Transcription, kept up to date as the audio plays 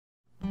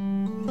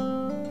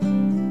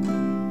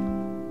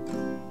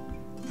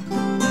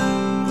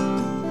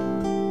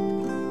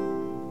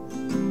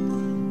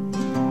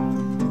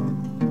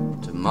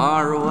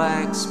Tomorrow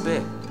I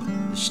expect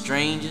the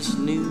strangest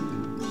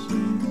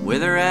news,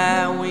 whether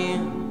I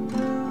win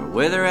or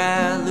whether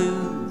I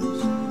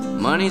lose.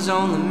 Money's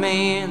on the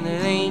man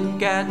that ain't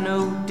got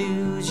no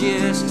dues.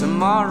 Yes,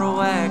 tomorrow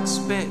I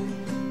expect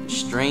the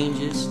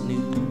strangest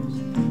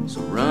news.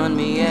 So run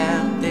me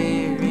out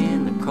there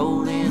in the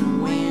cold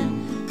and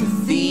wind. The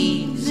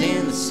thieves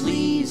and the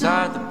sleaze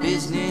are the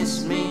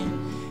businessmen.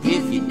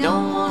 If you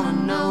don't wanna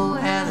know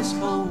how this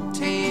whole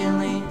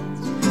tale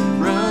ends,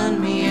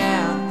 run me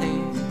out there,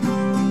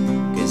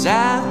 'cause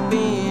I've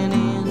been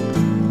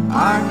in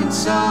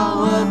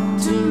Arkansas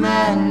up to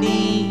my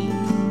knees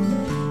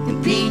in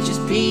peaches,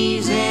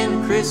 peas,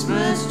 and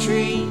Christmas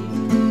trees.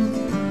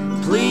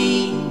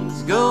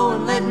 Please go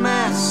and let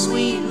my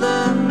sweet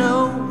love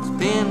know it's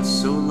been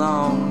so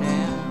long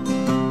now.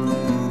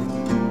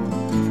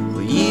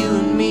 Well, you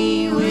and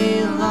me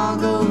will all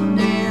go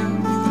down,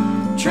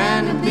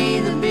 trying to be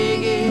the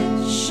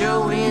biggest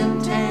show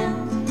in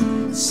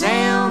town.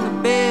 Sound the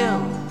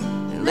bell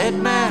and let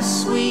my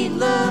sweet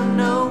love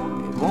know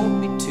it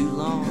won't be too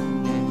long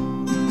now.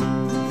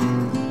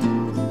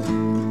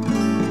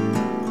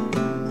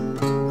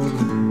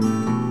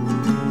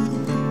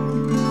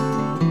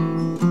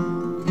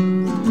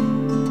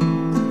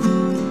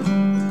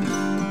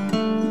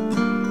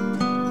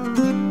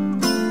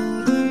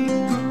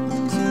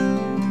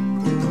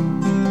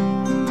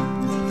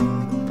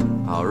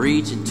 I'll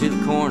reach into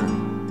the corner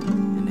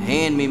and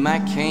hand me my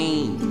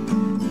cane,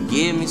 and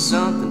give me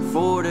something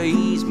for to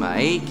ease my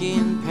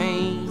aching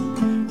pain.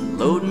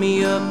 Load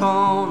me up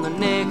on the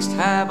next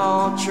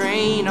highball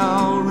train.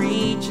 I'll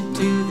reach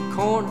into the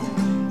corner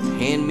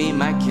and hand me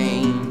my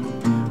cane,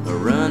 or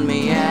run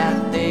me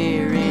out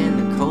there in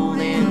the cold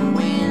and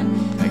wind.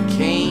 I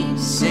can't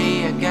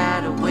say I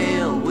got a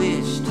well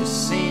wish to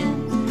send.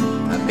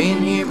 I've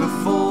been here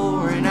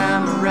before and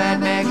I'm right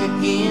back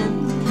again.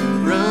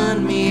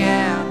 Run me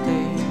out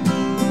there,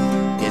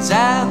 'cause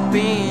I've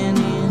been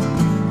in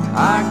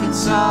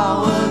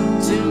Arkansas up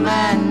to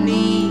my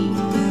knees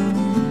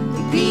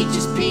in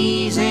peaches,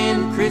 peas, and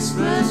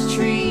Christmas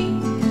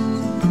trees.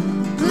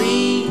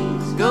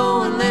 Please go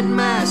and let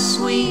my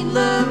sweet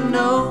love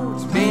know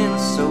it's been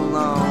so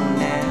long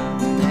now.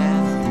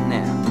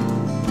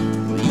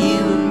 Well, you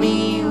and me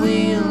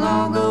will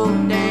all go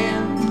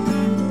down,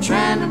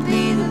 trying to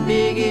be the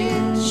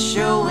biggest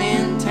show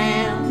in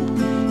town.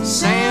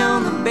 Sound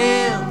the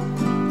bell,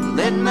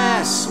 let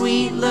my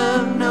sweet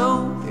love know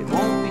it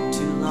won't be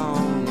too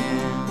long.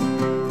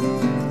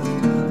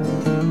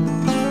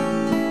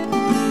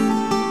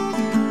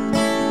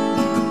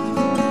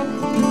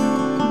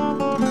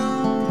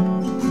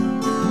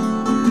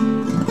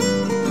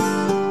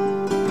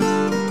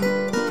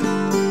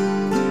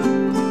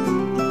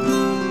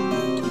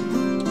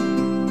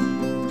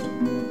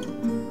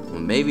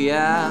 Maybe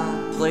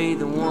I'll play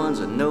the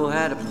ones I know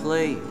how to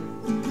play.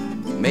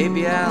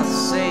 Maybe I'll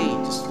say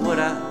just what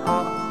I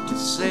ought to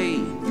say.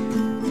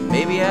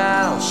 Maybe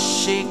I'll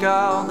shake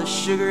all the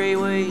sugar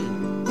away.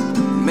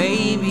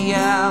 Maybe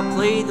I'll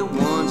play the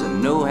ones I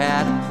know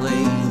how to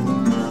play.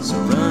 So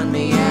run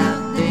me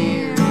out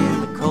there in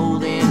the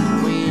cold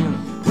and wind,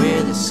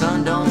 where the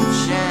sun don't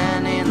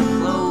shine and the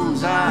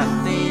clothes are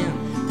thin,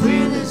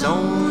 where there's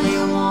only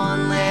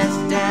one last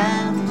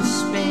dime to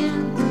spend.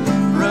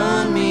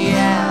 Run me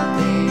out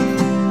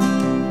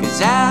there,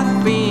 'cause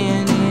I've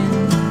been in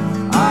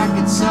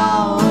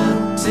Arkansas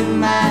up to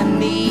my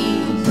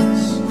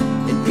knees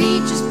in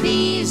peaches,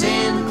 peas,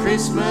 and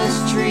Christmas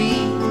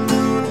trees.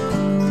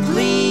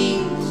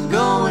 Please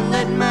go and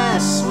let my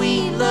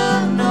sweet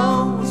love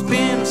know it's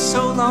been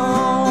so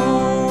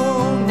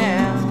long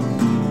now.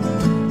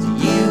 So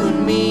you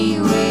and me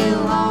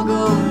will all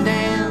go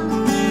down,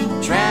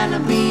 trying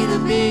to be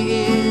the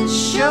biggest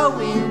show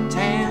in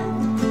town.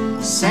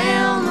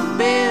 Sound the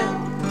bell,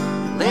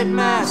 let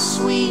my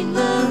sweet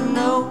love